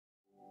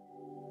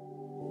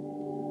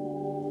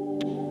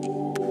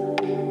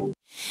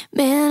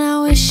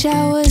Wish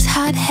I was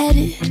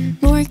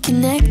hot-headed, more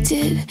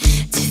connected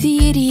to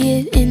the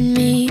idiot in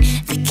me,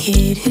 the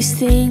kid who's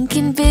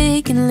thinking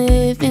big and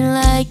living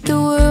like the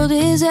world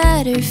is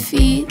at her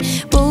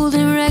feet. Bold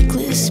and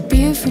reckless,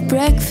 beer for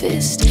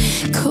breakfast,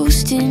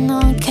 coasting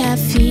on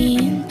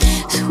caffeine.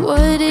 So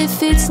what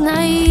if it's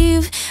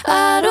naive?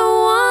 I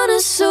don't wanna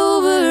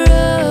sober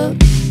up,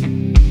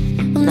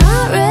 I'm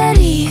not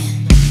ready.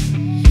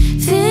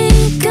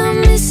 Think I'm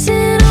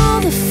missing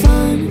all the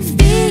fun of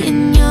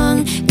being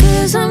young,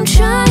 'cause I'm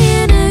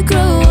trying to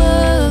grow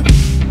up.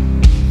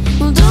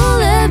 Well, don't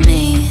let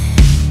me.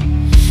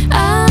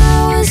 I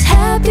was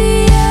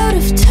happy out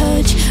of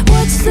touch.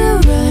 What's the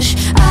rush?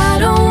 I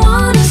don't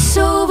wanna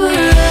sober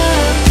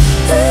up.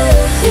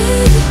 Ooh,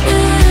 ooh,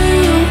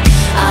 ooh.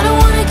 I don't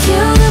wanna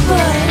kill the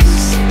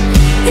buzz.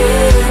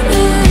 Ooh,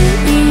 ooh,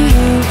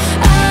 ooh.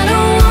 I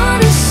don't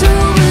wanna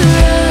sober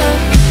up.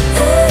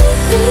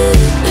 Ooh,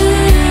 ooh,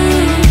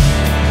 ooh.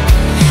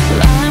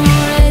 Well, I'm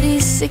already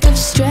sick of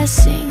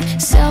stressing,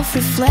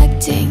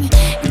 self-reflecting,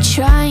 and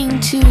trying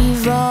to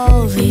evolve.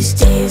 These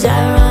days I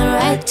run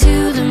right to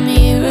the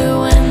mirror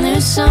when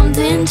there's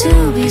something to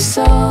be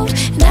solved.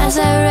 And as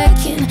I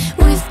reckon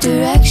with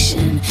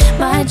direction,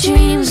 my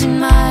dreams and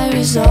my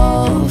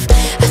resolve,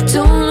 I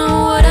don't know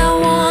what I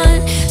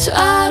want, so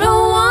I don't